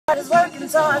It's working,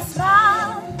 so I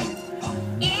smile.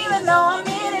 Even though I'm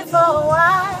in it for a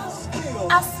while,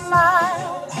 I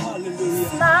smile,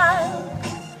 smile.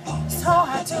 It's so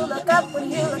hard to look up when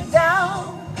you look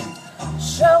down.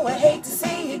 Sure would hate to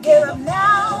see you give up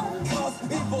now.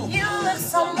 You look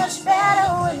so much better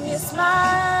when you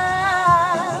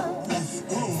smile.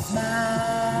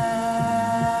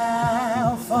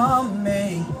 Smile for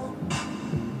me.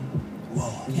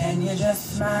 Can you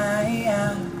just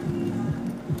smile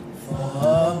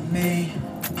for me?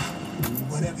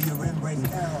 Whatever you're in right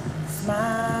now.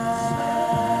 Smile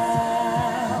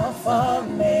for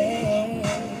me.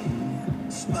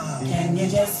 Smile. Can you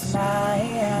just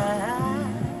smile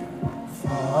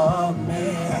for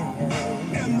me?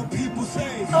 And the people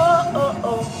say, oh, oh,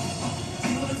 oh.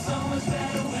 You look so much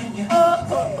better when you oh,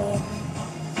 oh, oh.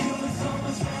 You look so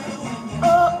much better when you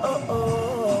oh, oh,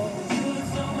 oh. You look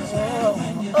so much better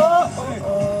when you oh, oh,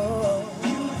 oh.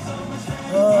 You look so much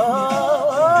better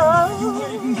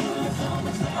when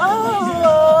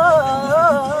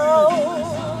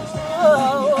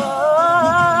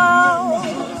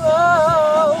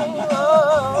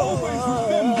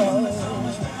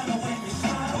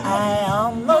I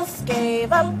almost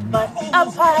gave up, but a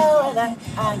power that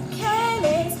I can't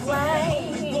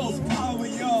explain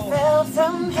fell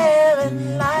from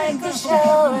heaven like a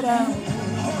shoulder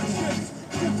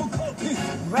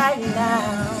right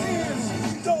now.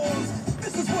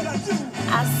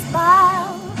 I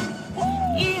smile,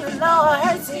 even though it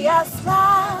hurts, see, I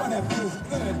smile.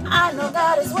 I know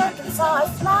God is working, so I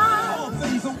smile.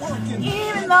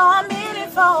 Even though I'm in it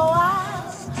for a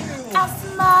while, I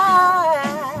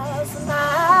smile,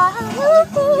 smile.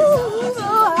 Ooh, so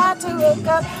hard to look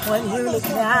up when you look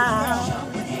down.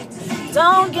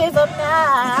 Don't give up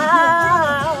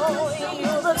now.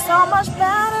 You look so much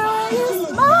better when you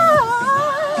smile.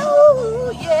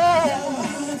 Ooh, yeah.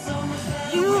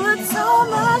 You look so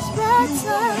much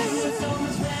better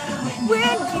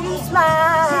when you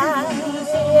smile.